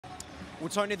Well,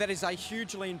 Tony, that is a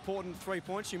hugely important 3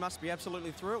 points. You must be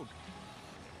absolutely thrilled.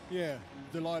 Yeah,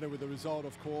 delighted with the result,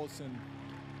 of course, and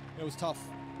it was tough.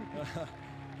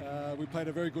 We played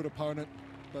a very good opponent,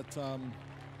 but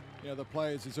the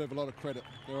players deserve a lot of credit.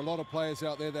 There are a lot of players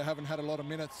out there that haven't had a lot of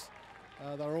minutes.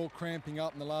 They're all cramping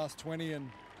up in the last 20, and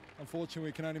unfortunately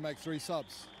we can only make 3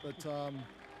 subs. But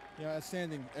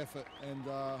outstanding effort, and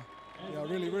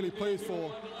really pleased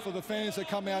for the fans that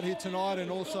come out here tonight, and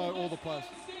also all the players.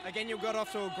 Again, you got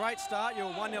off to a great start. You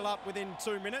were 1-0 up within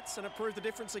 2 minutes, and it proved the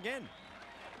difference again.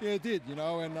 Yeah, it did, and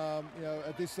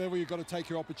at this level you've got to take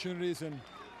your opportunities, and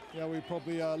we're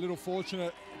probably a little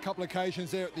fortunate a couple of occasions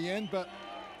there at the end, but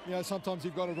sometimes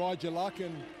you've got to ride your luck,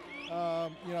 and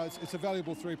it's a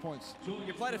valuable 3 points.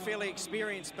 You played a fairly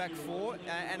experienced back four,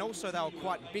 and also they were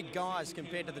quite big guys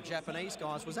compared to the Japanese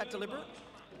guys. Was that deliberate?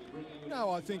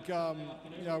 No, I think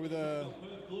with the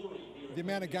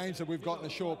amount of games that we've got in a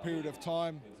short period of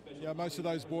time, most of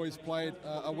those boys played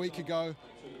a week ago,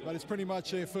 but it's pretty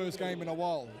much their first game in a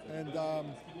while. And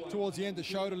towards the end, it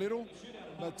showed a little.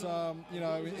 But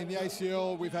in the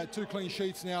ACL, we've had 2 clean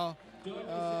sheets now.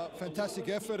 Fantastic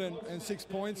effort and 6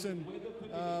 points, and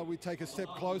we take a step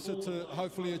closer to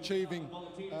hopefully achieving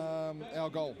our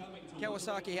goal.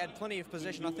 Kawasaki had plenty of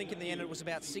possession. I think in the end it was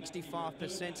about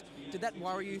 65%. Did that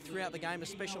worry you throughout the game,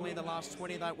 especially in the last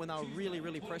 20 when they were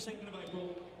really pressing?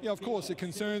 Yeah, of course, it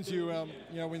concerns you,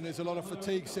 when there's a lot of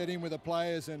fatigue set in with the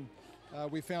players, and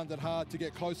we found it hard to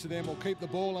get close to them or keep the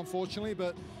ball, unfortunately.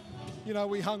 But,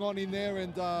 we hung on in there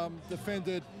and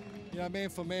defended, man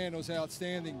for man. It was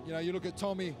outstanding. You look at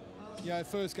Tommy,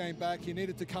 first game back, he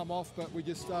needed to come off, but we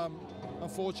just,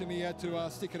 unfortunately, had to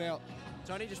stick it out.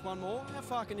 Tony, just one more. How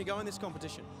far can you go in this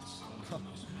competition?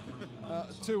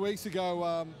 2 weeks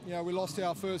ago, we lost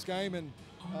our first game, and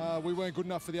we weren't good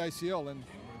enough for the ACL. And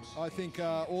I think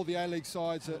all the A-League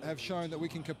sides have shown that we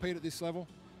can compete at this level.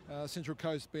 Central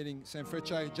Coast beating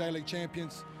Sanfrecce, J-League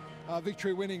champions.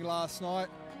 Victory winning last night.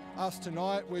 Us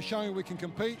tonight. We're showing we can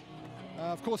compete.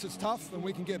 Of course, it's tough, and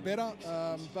we can get better.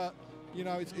 But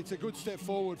it's a good step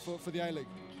forward for the A-League.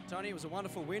 Tony, it was a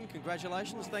wonderful win.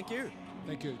 Congratulations. Thank you.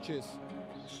 Thank you. Cheers.